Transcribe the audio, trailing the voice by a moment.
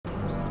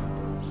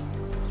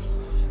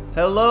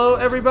Hello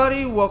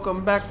everybody,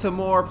 welcome back to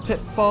more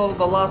Pitfall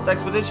the Lost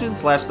Expedition /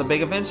 The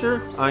Big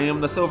Adventure. I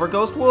am the Silver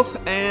Ghost Wolf,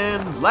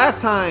 and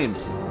last time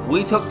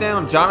we took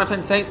down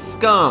Jonathan St.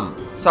 Scum.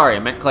 Sorry, I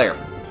meant Claire.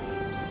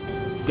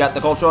 Got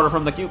the gold shoulder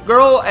from the cute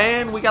girl,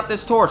 and we got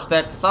this torch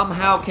that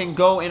somehow can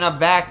go in a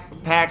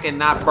backpack and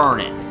not burn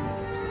it.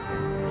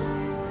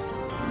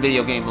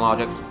 Video game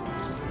logic.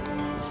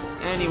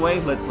 Anyway,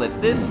 let's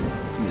lit this.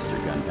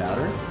 Mr.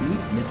 Gunpowder, meet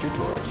Mr.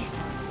 Torch.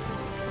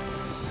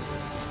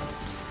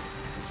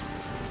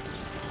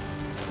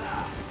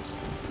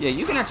 Yeah,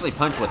 you can actually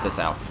punch with this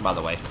out, by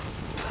the way.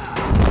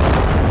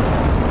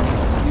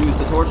 Use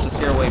the torch to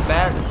scare away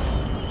bats.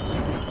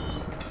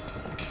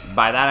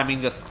 By that, I mean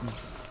just... Okay,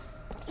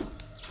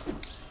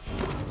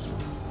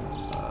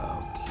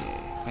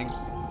 I think...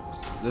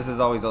 This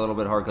is always a little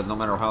bit hard, because no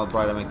matter how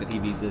bright I make the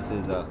TV, this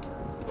is a...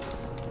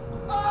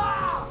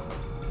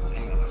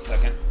 Hang on a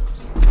second.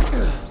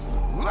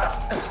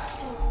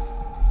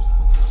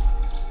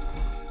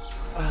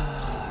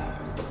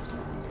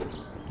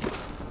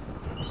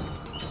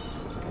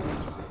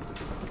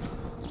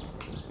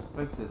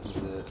 I think this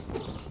is it.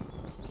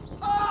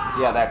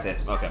 Yeah, that's it.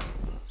 Okay.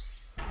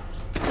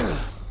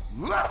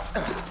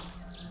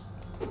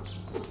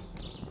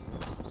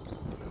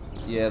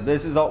 Yeah,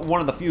 this is one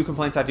of the few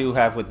complaints I do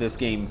have with this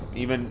game.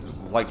 Even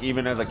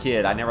as a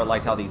kid, I never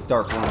liked how these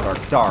dark rooms are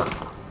dark.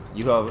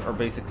 You are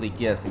basically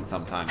guessing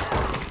sometimes.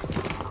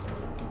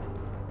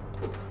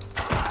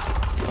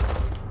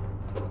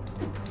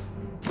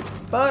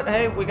 But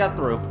hey, we got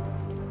through.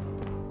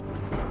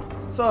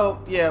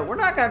 So, yeah, we're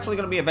not actually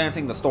going to be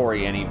advancing the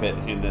story any bit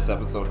in this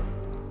episode.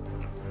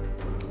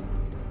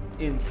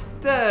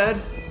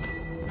 Instead,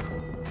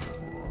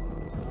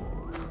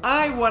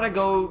 I want to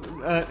go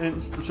and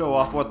show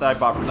off what I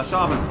bought from the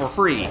shaman for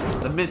free.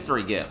 The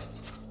mystery gift.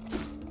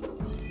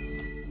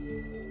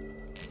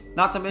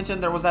 Not to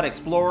mention, there was that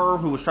explorer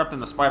who was trapped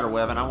in the spider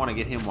web, and I want to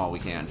get him while we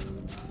can.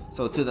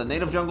 So, to the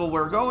native jungle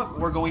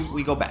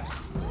we go back.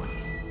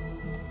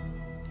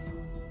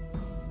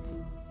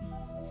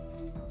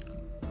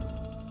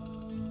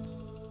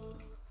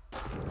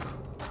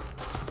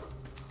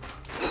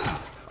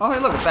 Oh, hey,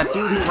 look, it's that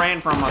dude who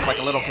ran from us like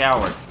a little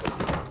coward.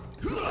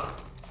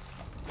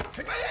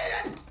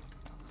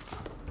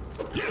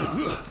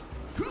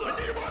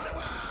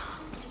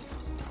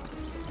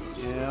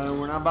 Yeah,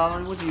 we're not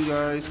bothering with you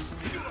guys.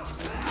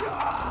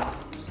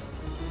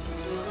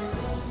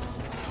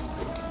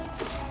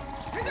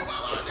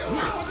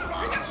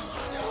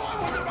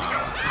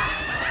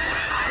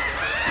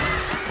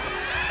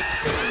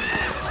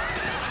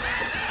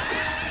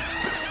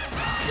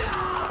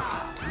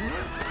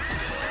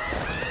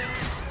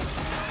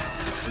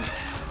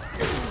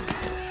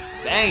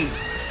 Dang.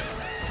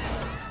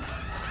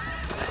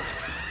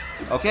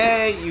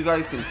 Okay, you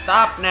guys can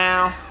stop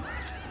now.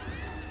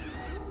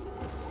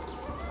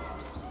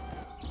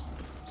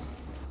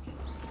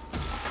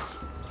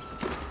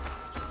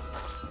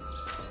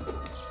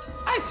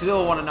 I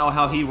still want to know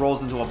how he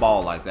rolls into a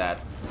ball like that.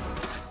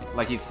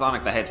 Like he's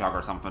Sonic the Hedgehog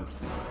or something.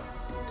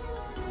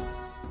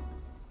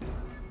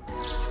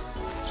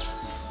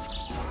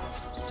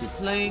 The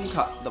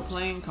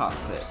plane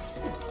cockpit.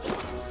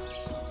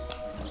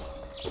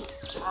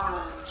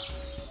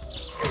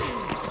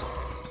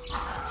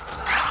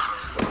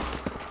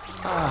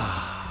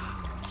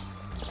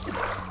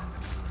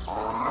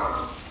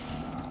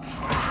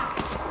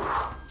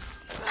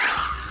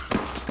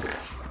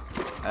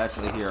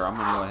 Actually, here, I'm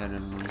gonna go ahead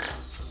and...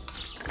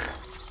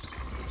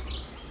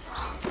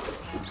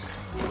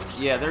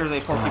 Yeah, there's a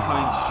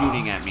porcupine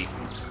shooting at me.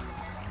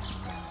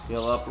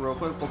 Heal up real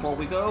quick before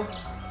we go.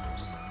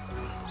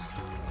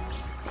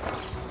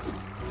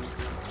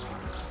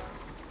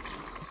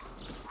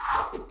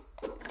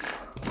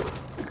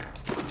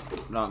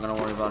 Not gonna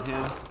worry about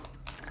him.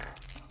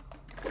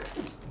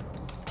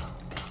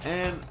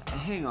 And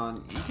hang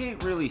on, you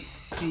can't really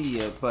see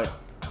it, but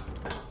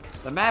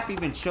the map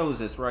even shows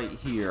this right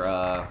here.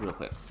 Real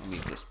quick, let me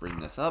just bring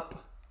this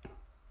up.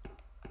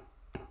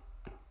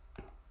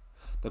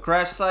 The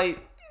crash site.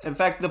 In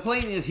fact, the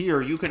plane is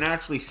here. You can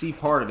actually see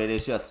part of it.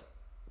 It's just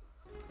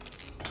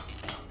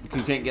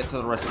you can't get to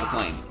the rest of the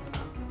plane.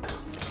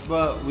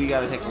 But we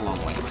gotta take the long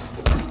way.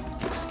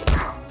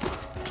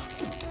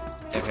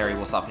 If Harry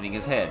will stop hitting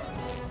his head.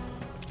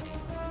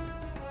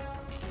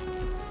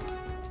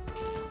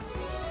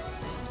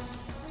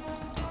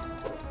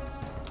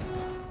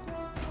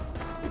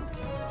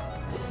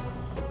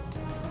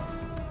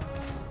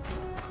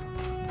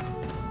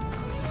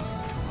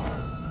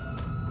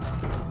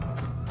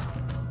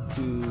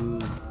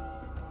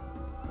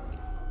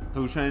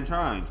 To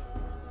Shrine.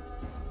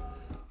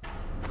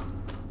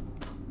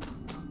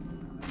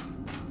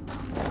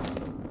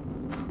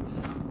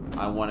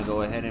 I want to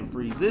go ahead and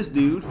free this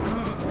dude.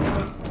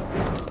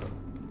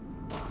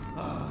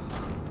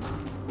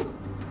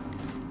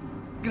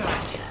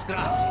 Gracias.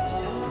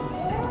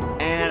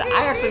 And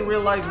I actually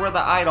realized where the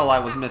idol I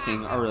was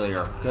missing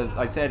earlier, because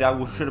I said I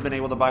should have been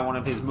able to buy one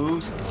of his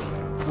moves.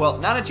 Well,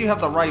 now that you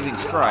have the Rising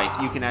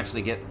Strike, you can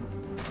actually get...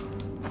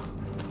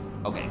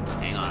 Okay,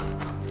 hang on.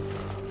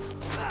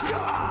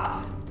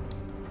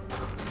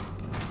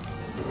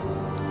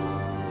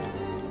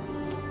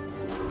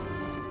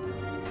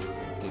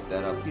 Get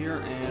that up here,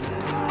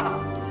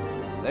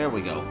 and there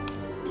we go.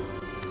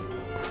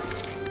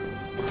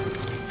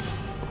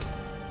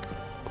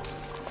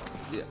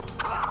 Yeah.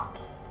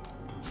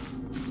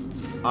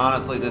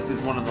 Honestly, this is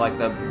one of like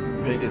the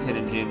biggest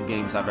hidden gem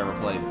games I've ever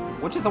played,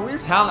 which is a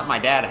weird talent my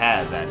dad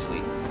has,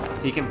 actually.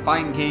 He can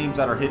find games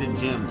that are hidden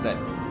gems that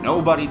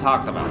nobody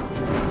talks about.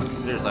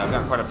 Seriously, I've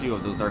got quite a few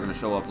of those that are going to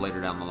show up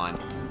later down the line.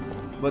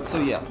 But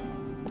so yeah.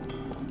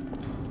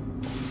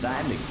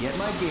 Time to get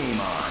my game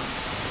on.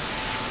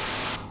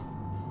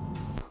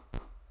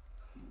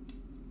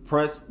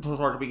 Press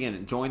start to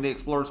begin. Join the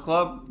Explorers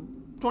Club.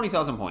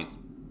 20,000 points.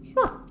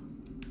 Sure.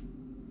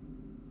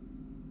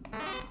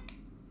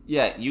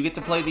 Yeah, you get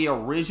to play the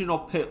original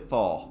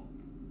Pitfall.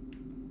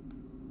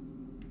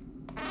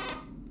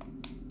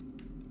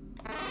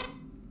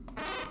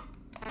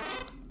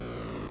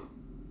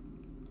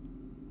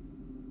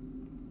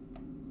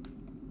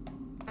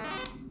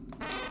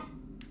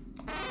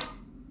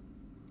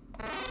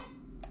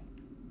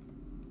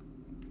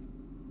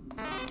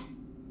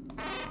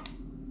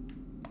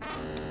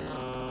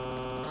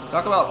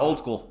 Talk about old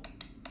school.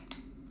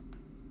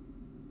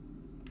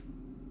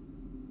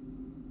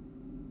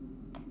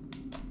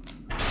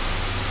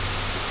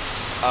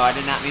 Oh, I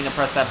did not mean to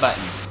press that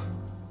button.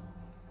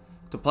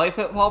 To play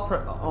Pitfall,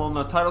 on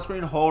the title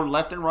screen, hold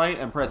left and right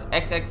and press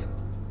XX.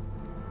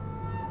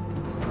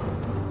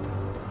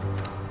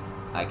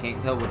 I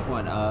can't tell which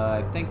one.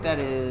 I think that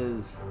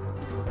is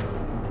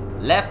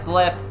left,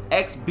 left,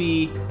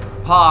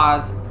 XB,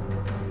 pause,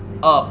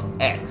 up,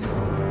 X.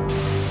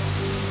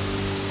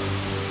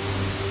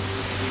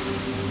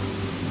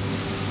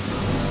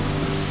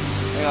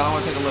 I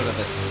want to take a look at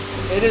this.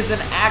 It is an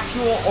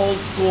actual old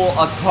school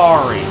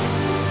Atari.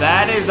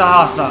 That is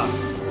awesome.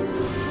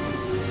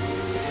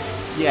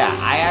 Yeah,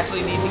 I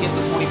actually need to get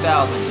the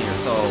 20,000 here,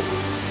 so.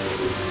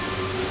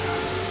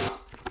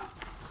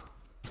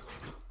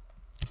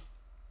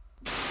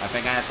 I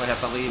think I actually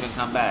have to leave and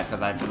come back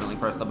because I accidentally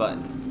pressed the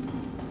button.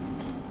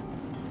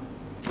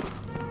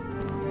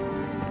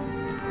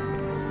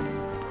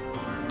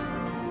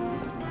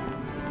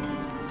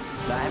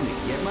 Time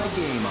to get my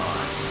game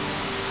on.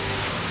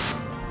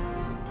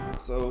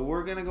 So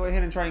we're going to go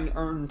ahead and try and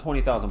earn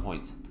 20,000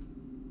 points.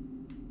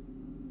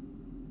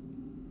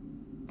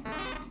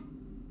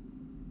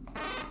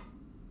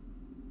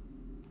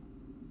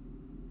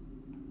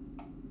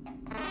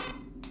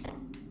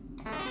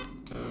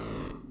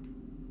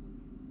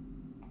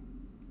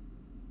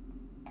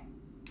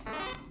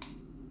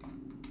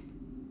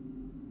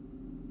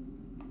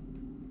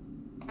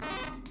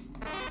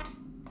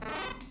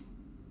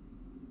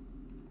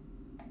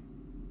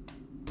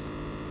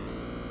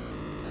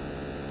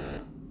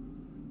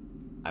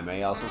 I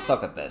may also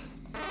suck at this.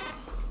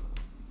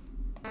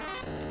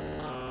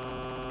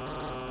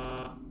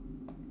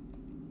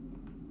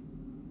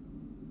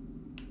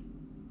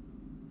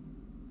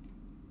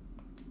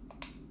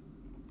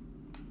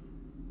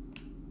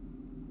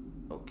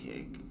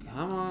 Okay,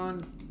 come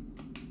on.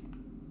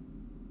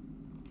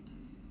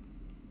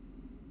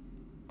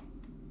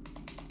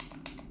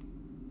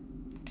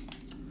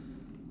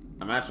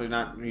 I'm actually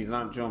not, he's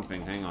not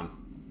jumping, hang on.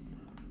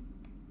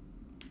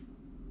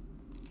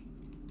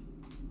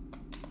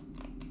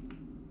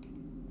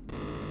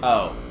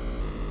 Oh.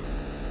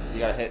 You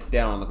gotta hit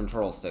down on the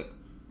control stick.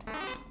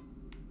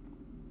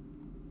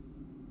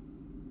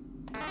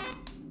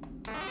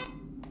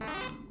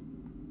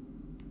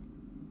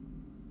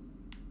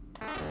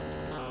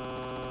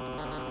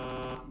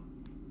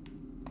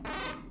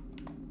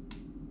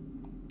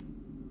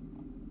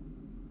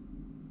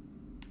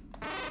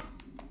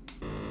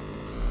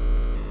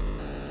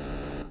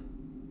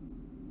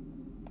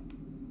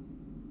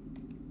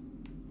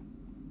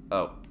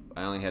 Oh,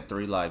 I only had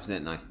 3 lives,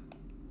 didn't I?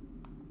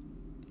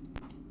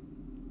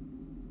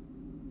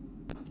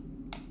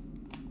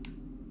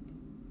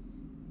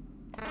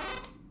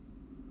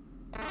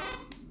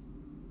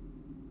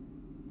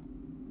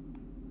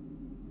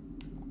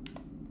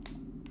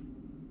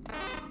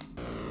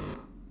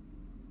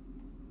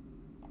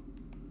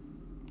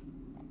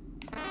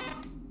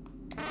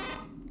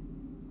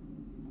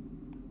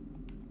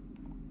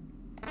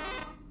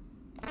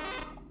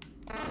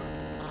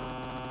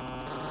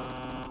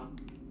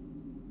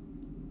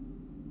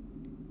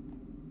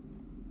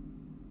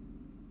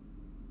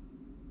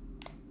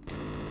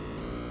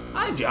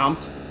 I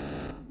jumped.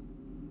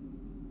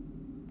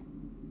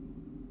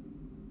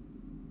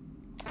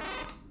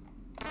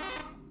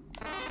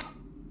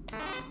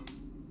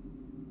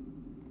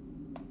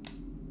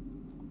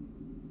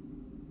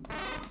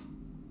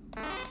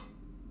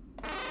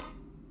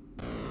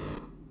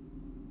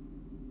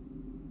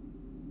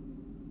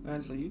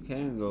 Actually, you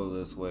can go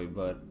this way,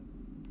 but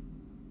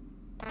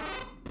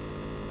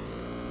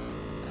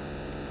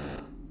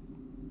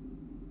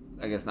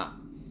I guess not.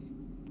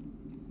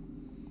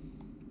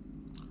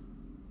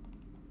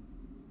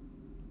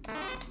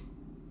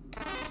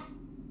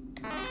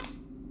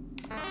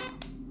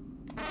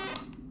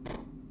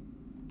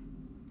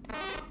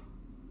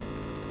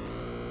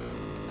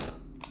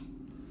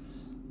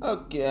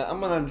 Okay,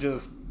 I'm gonna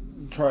just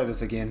try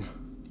this again.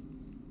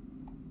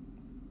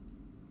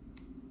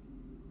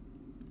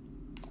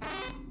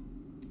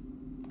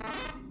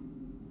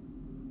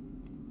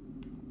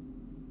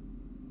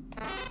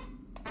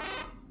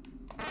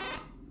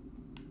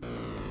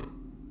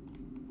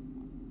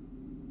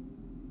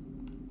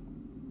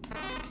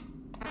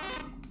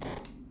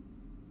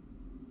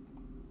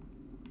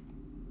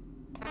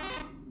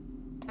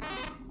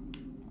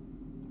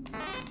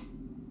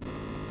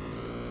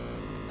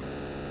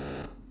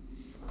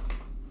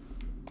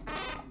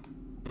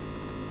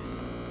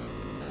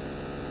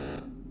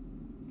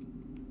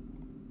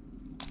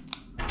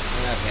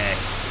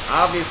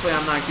 Obviously,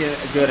 I'm not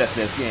good at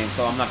this game,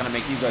 so I'm not going to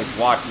make you guys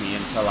watch me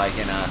until I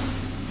can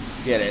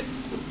get it.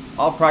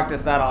 I'll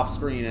practice that off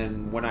screen,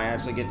 and when I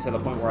actually get to the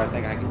point where I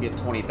think I can get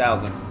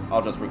 20,000,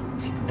 I'll just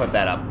put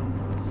that up.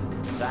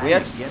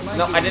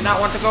 No, I did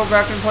not want to go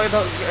back and play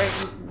the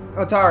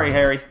Atari,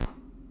 Harry.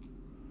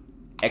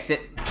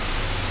 Exit.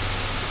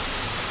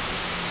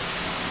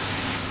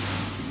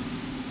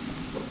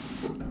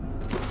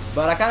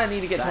 But I kind of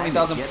need to get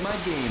 20,000. Get my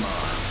game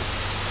on.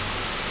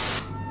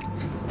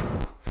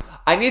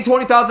 I need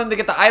 20,000 to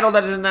get the idol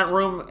that is in that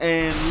room,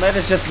 and let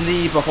us just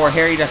leave before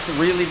Harry just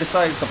really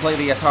decides to play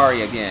the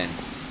Atari again.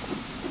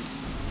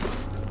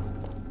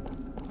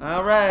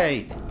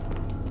 Alright.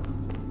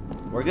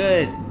 We're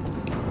good.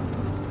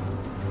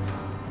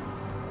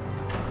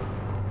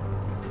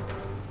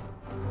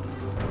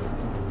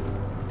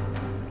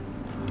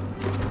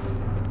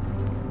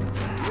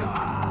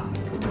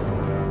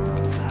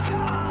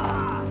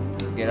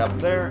 Get up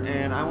there,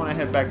 and I want to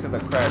head back to the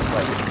crash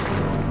site.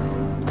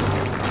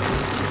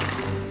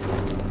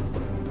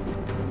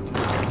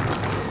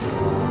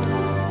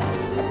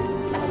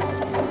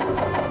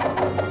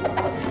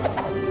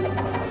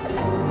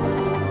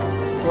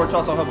 Torch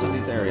also helps in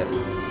these areas.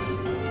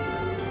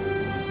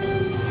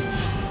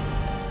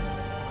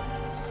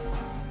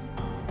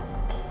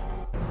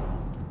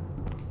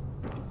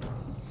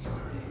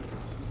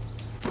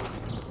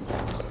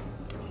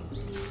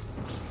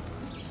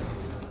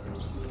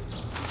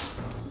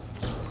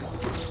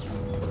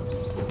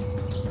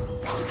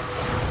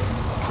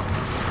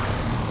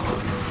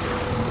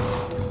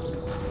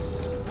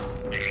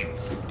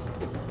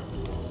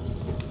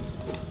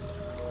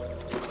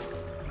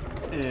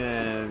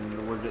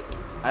 And we're just...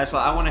 Actually,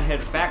 I want to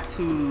head back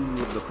to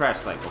the crash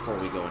site before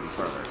we go any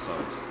further,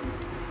 so...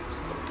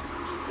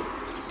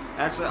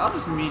 Actually, I'll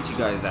just meet you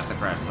guys at the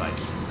crash site.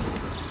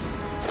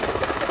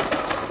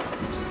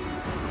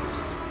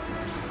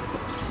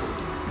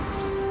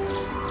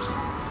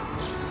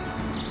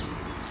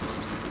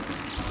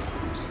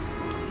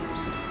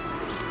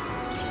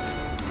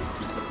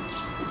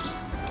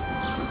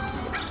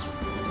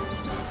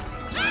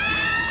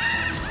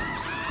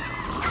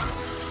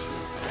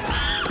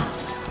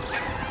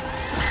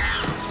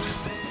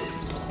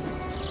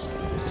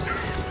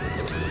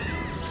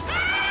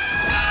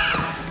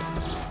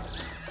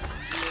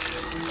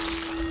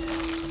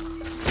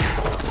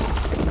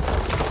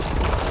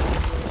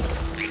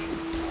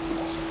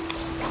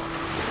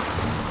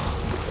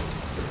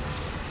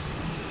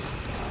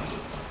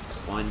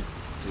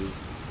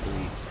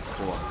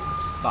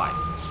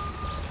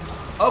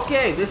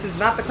 Okay, this is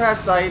not the crash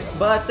site,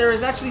 but there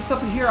is actually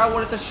something here I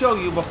wanted to show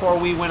you before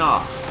we went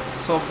off.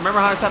 So remember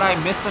how I said I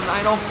missed an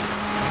idol?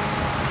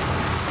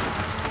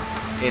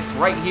 It's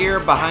right here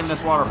behind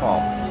this waterfall.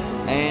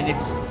 And if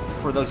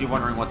for those of you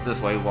wondering what's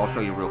this way, well, I'll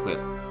show you real quick.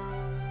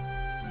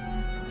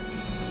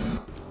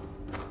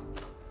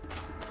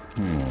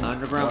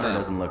 Underground Water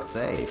doesn't look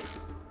safe.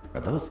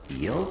 Are those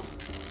eels?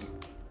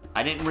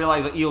 I didn't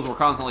realize that eels were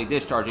constantly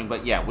discharging,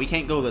 but yeah, we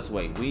can't go this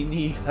way. We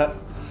need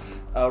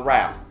a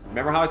raft.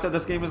 Remember how I said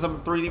this game is a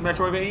 3D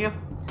Metroidvania?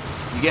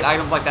 You get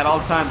items like that all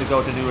the time to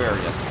go to new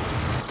areas.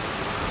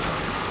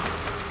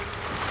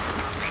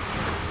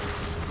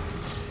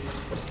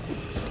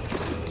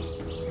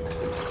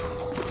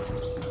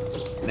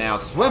 Now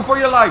swim for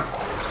your life,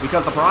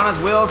 because the piranhas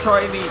will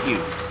try and eat you.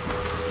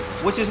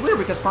 Which is weird,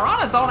 because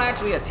piranhas don't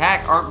actually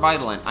attack, aren't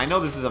violent. I know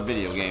this is a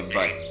video game,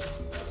 but...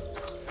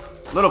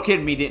 Little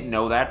kid me didn't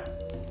know that.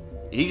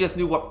 He just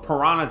knew what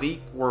piranhas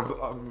eat were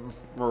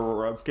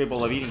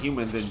capable of eating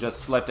humans and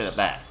just left it at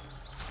that.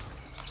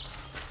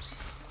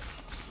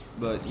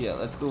 But yeah,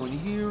 let's go in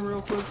here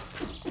real quick.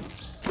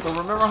 So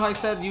remember how I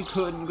said you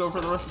couldn't go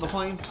for the rest of the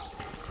plane?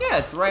 Yeah,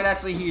 it's right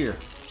actually here.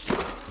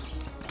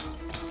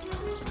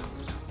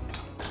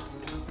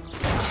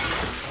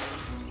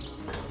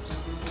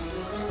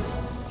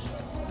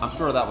 I'm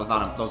sure that was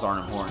not. Those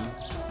aren't important.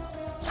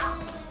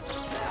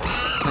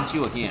 Punch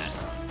you again.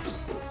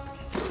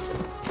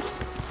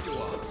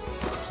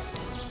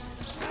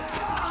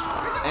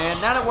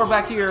 And now that we're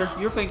back here,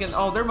 you're thinking,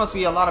 oh, there must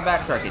be a lot of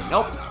backtracking.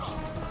 Nope.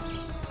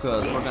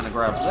 Because we're going to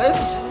grab this.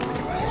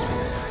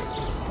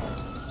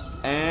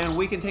 And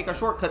we can take our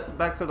shortcuts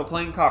back to the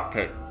plane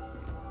cockpit.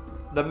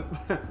 The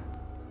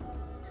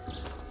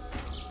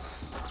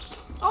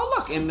oh,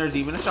 look, and there's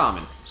even a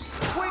shaman.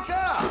 Wake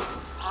up!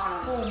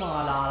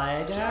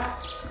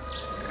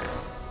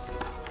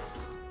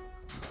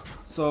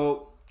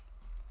 So,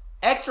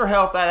 extra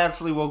health, that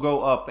actually will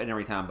go up and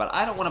every time. But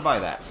I don't want to buy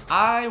that.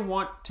 I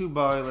want to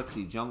buy, let's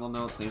see, jungle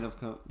notes, native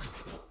code.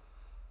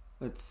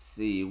 Let's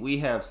see, we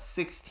have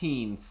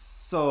 16.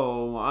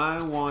 So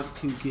I want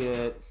to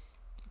get,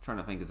 I'm trying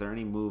to think, is there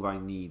any move I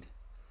need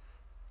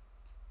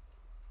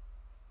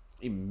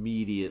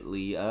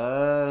immediately?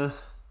 Actually,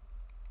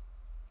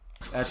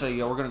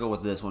 yeah, we're going to go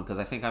with this one because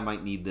I think I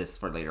might need this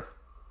for later.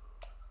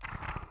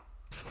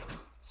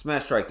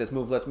 Smash Strike. This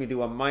move lets me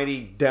do a mighty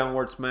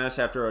downward smash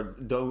after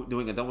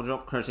doing a double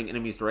jump, crushing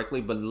enemies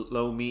directly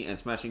below me and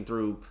smashing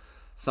through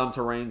some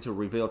terrain to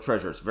reveal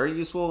treasures. Very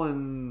useful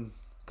in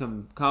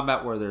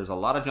combat where there's a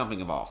lot of jumping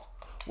involved,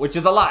 which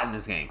is a lot in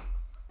this game.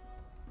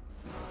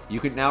 You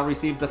can now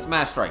receive the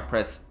Smash Strike.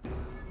 Press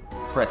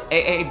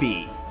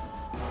AAB.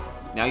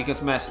 Now you can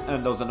smash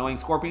those annoying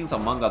scorpions,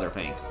 among other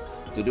things.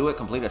 To do it,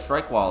 complete a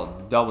strike while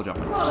double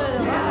jumping.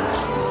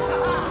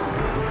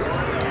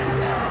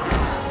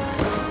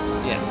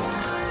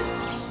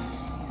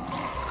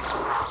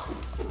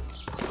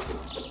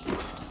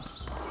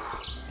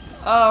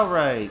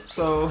 Alright,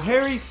 so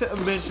Harry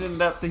mentioned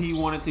that he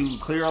wanted to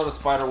clear out the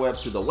spider web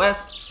to the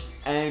west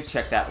and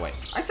check that way.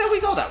 I said we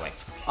go that way.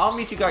 I'll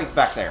meet you guys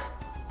back there.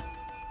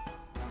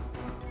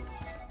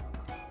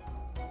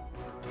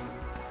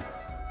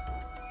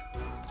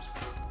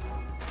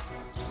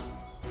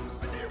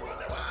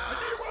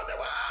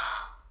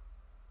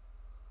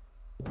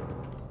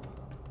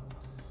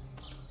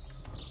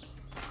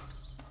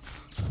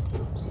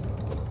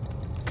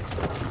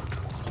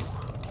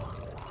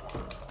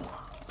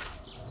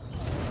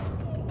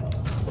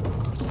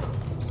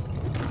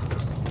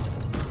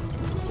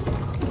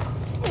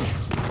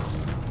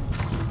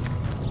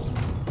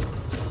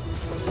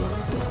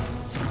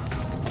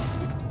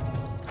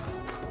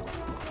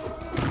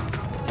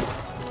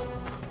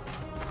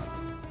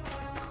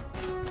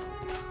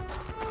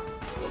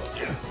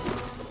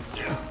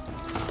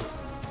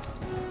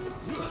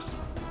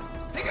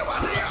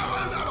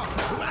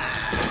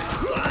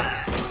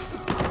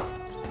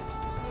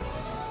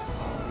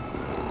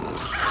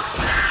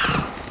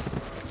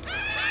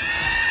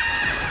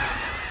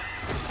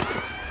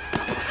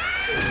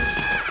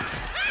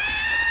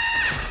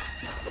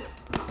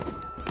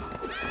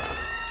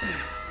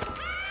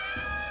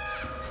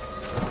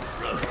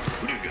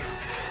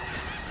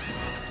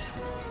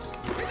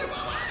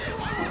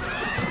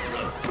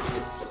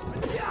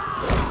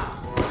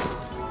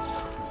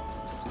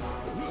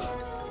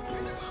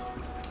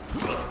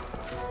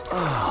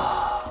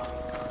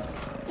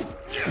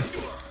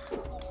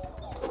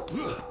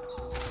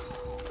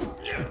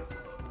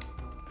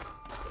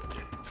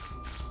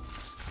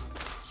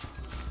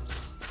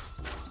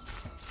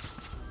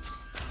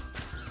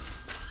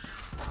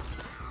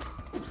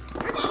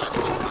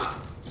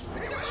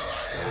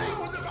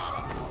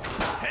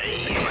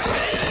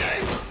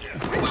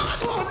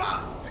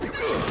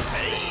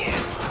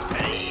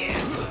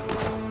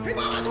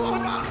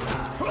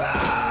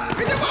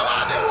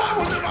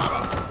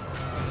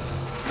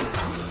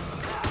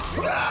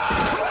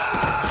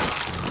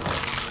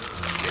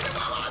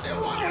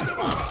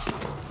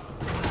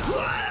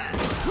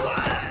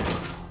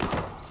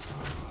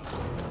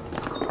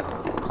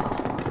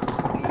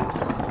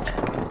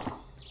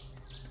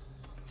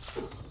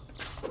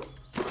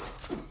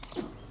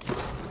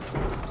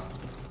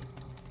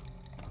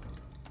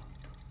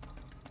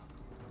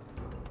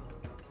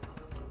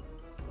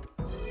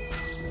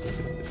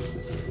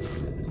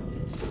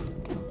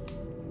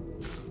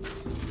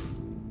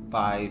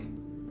 Five,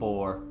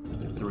 4,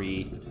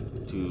 3,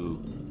 2,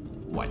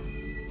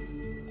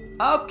 1.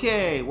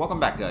 Okay, welcome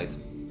back, guys.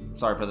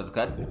 Sorry for the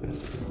cut.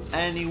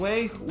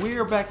 Anyway,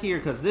 we're back here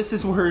because this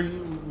is where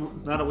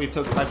you, now that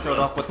I've showed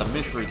off what the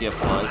mystery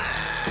gift was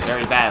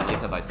very badly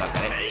because I suck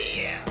at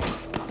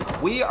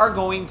it. We are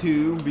going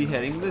to be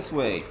heading this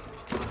way.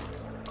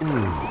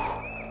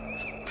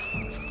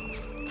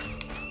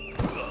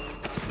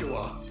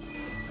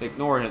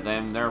 Ignore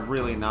them, they're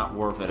really not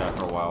worth it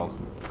after a while.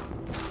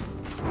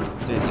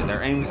 Seriously,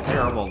 their aim is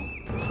terrible.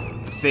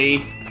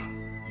 See?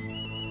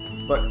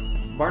 But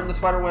burn the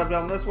spider web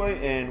down this way,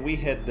 and we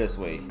head this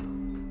way.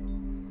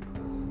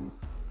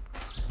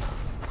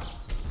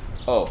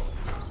 Oh.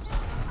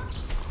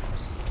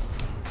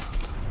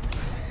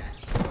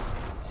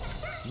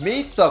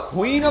 Meet the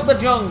Queen of the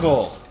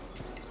Jungle!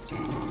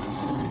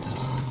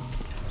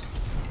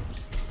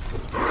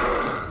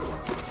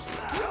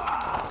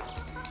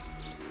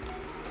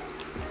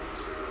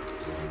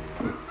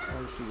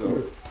 Where'd she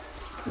go?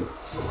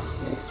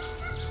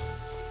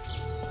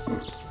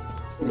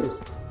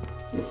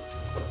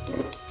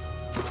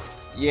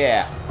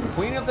 Yeah,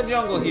 Queen of the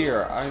Jungle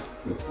here.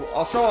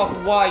 I'll show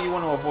off why you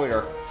want to avoid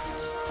her.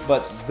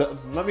 But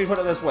let me put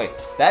it this way.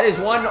 That is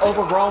one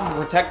overgrown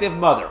protective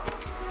mother.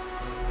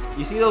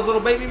 You see those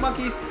little baby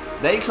monkeys?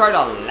 They try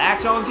to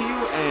latch onto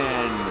you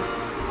and...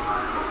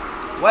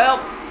 well,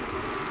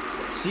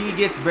 she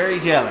gets very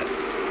jealous.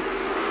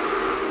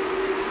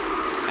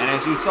 And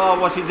as you saw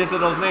what she did to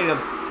those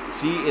natives,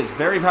 she is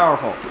very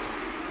powerful.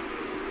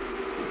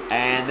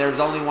 And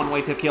there's only one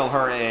way to kill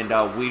her, and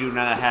we do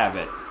not have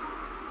it.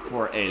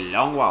 for a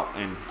long while,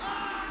 and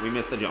we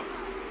missed the jump.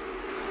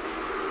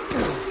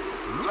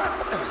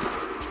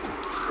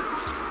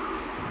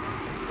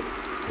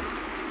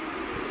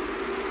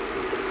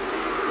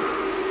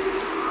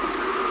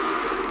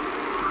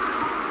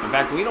 In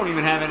fact, we don't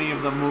even have any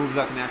of the moves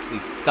that can actually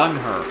stun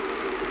her.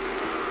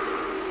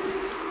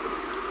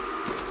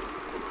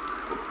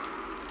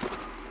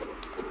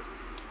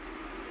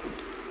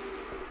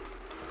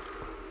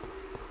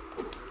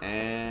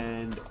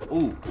 And,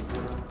 ooh.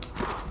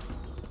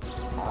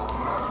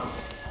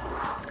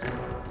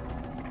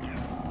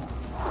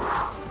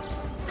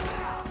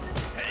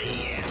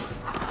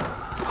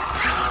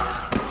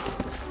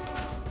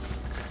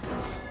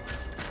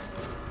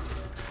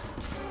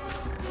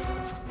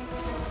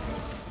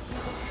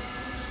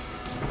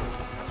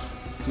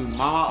 To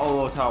Mama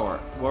Olo Tower.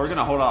 Well, we're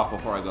gonna hold off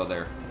before I go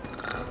there.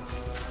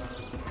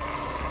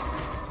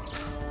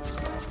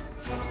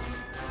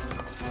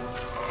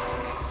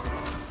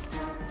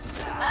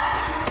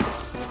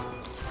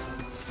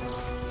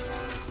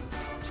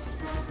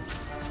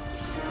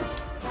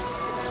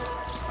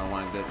 I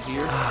want to get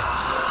here.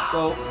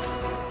 So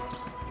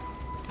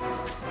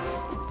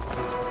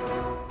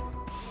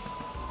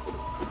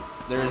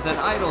there's an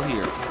idol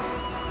here.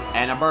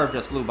 And a bird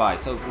just flew by.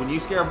 So when you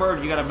scare a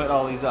bird, you gotta put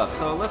all these up.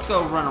 So let's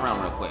go run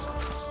around real quick.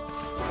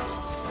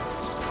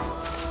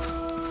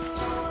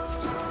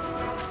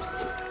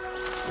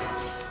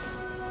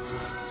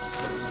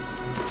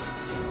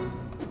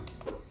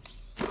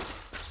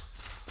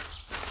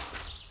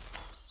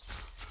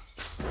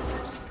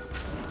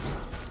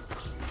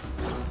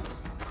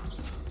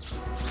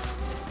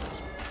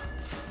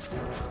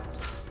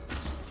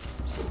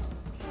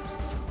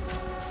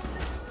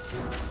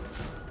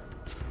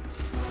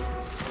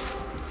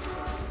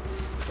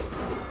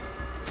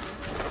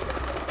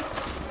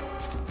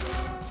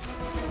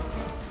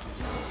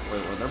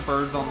 Wait, were there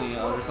birds on the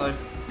other side?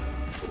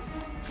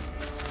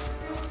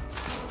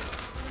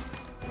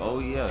 Oh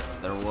yes,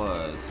 there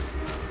was.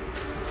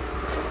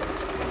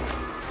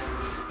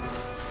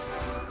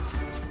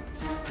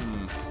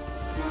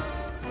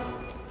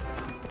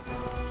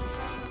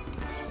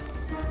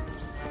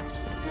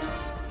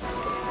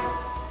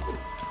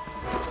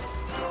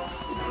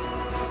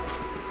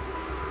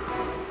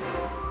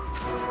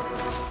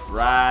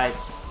 Right.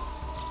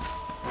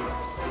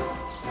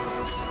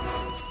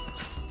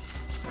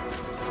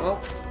 Well,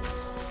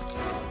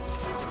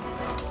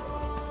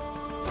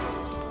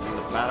 I'm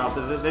gonna plat out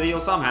this video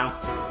somehow.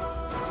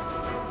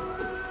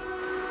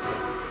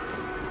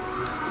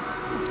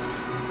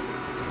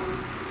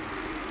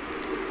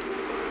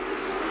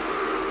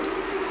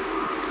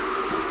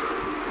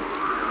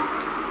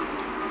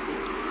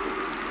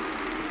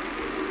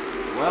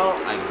 Well,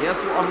 I guess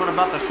I'm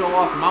about to show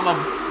off Mama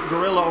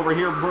Gorilla over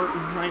here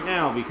right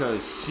now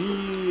because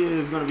she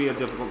is going to be a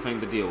difficult thing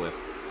to deal with.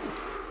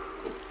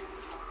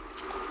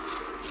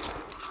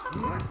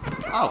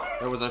 Oh,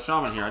 there was a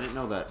shaman here. I didn't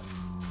know that.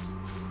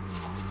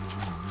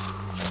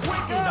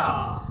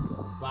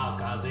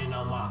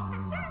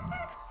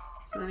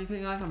 Is there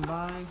anything I can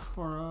buy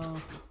for,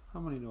 how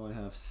many do I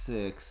have?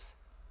 6.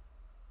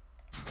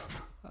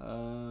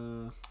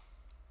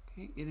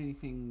 Can't get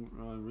anything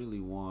I really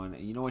want.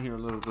 You know what? Here,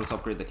 let's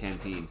upgrade the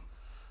canteen.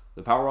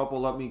 The power-up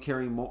will let me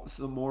carry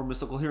some more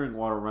mystical healing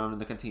water around in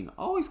the canteen.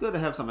 Always good to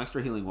have some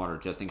extra healing water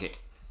just in case.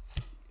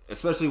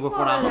 Especially with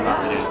what I'm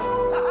about to do.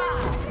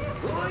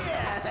 Oh,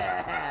 yeah.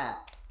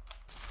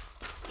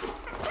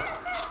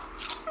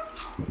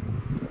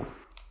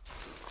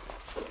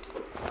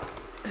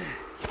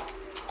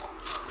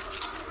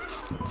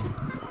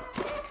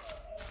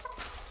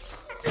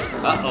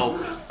 Uh-oh.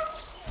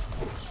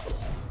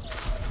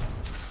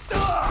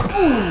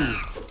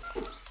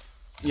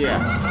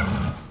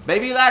 Yeah.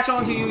 Baby latch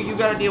onto you, you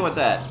gotta deal with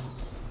that.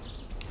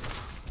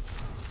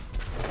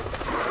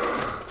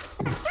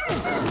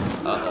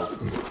 Uh-oh.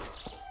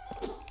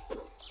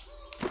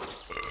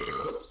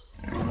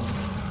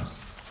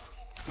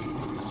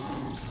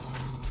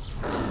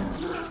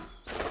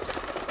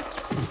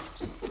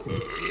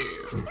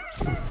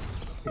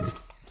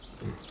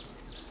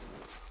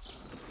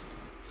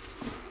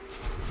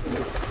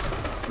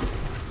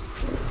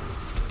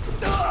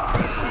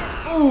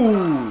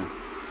 Ooh!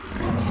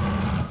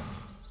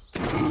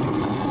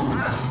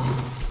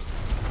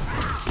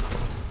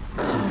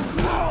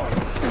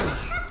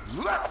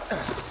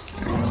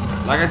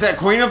 Like I said,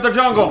 Queen of the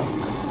Jungle.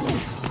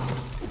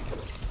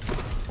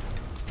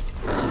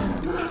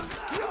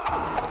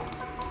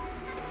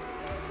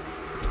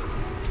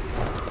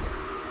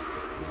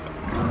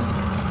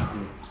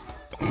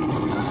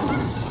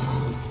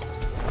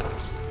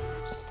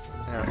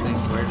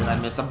 Where did I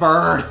miss a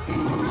bird?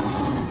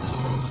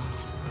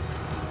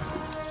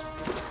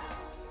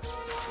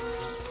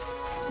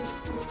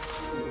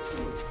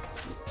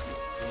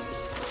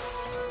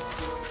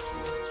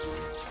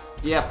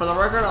 Yeah, for the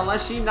record,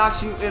 unless she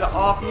knocks it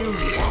off you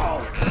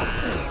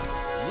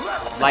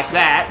like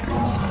that,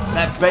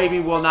 that baby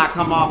will not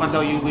come off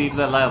until you leave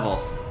the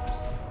level.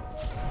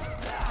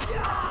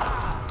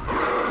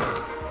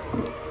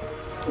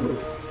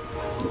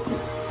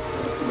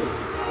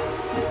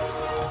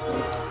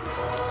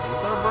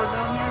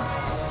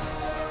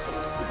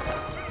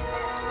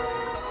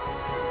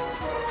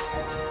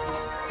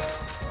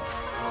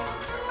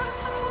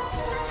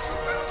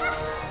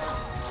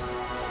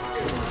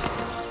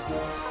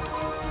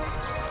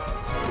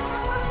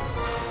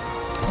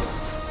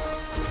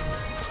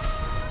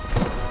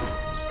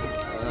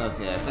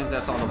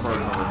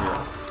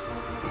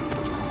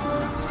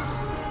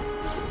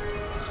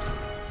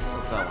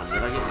 that one.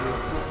 Did I get you?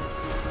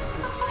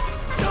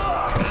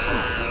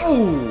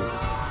 Ooh!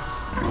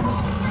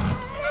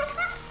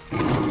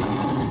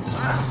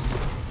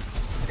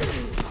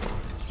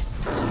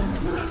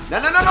 No,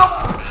 no, no, no!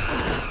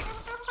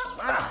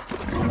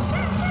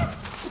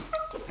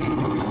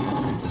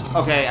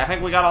 Okay, I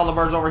think we got all the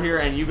birds over here,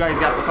 and you guys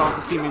got the song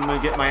seeming to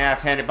get my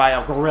ass handed by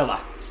a gorilla.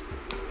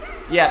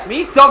 Yeah,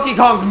 meet Donkey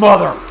Kong's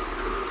mother!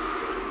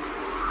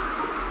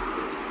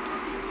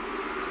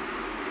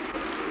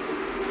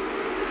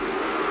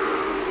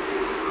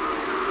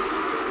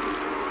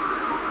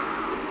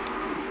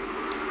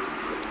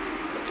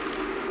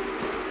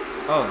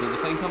 Oh, did the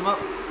thing come up?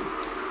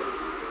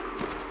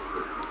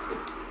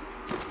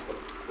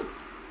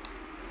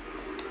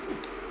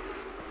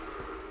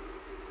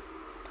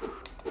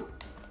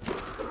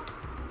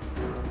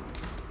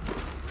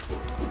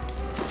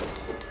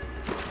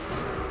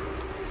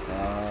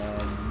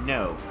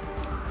 No.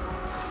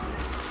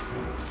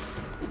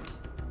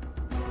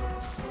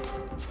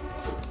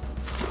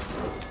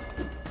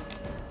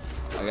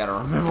 I gotta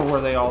remember where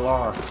they all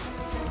are.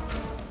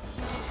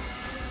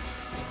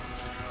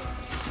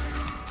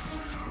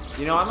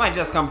 You know, I might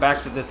just come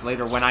back to this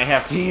later when I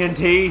have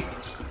TNT.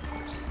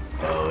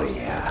 Oh,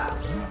 yeah.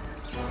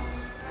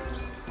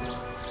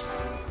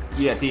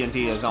 Yeah,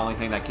 TNT is the only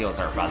thing that kills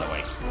her, by the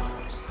way.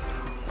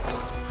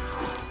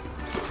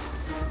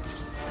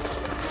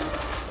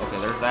 Okay,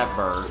 there's that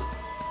bird.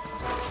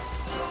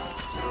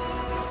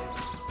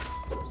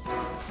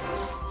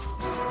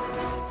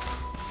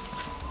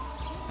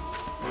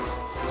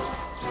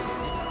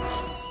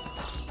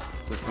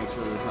 Just make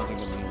sure there's nothing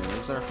in here,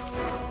 is there?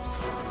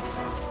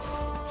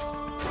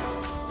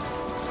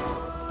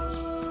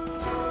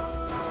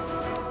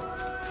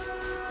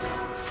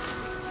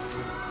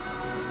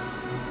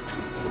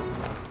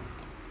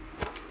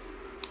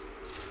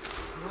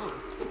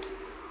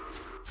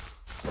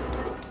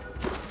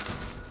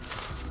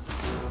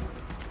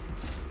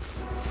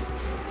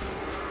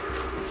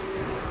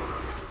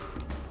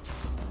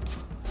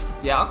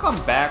 Yeah, I'll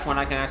come back when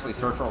I can actually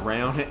search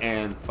around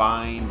and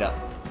find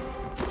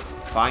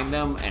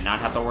them and not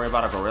have to worry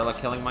about a gorilla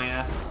killing my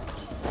ass.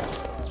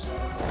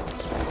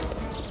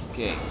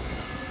 Okay.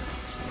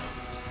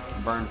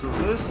 Burn through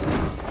this.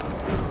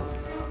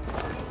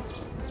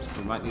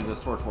 We might need this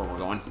torch where we're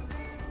going.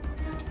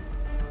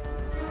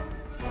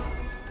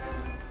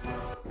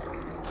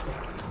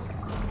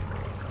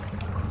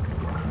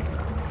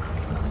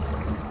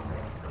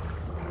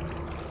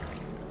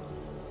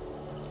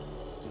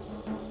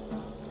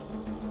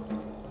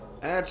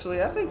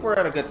 Actually, I think we're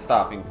at a good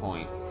stopping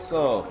point.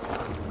 So,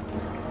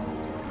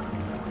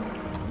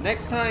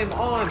 next time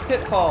on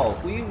Pitfall,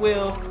 we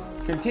will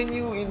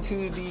continue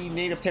into the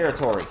native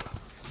territory.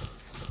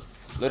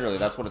 Literally,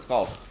 that's what it's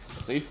called.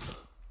 See?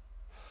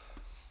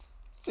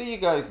 See you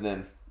guys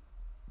then.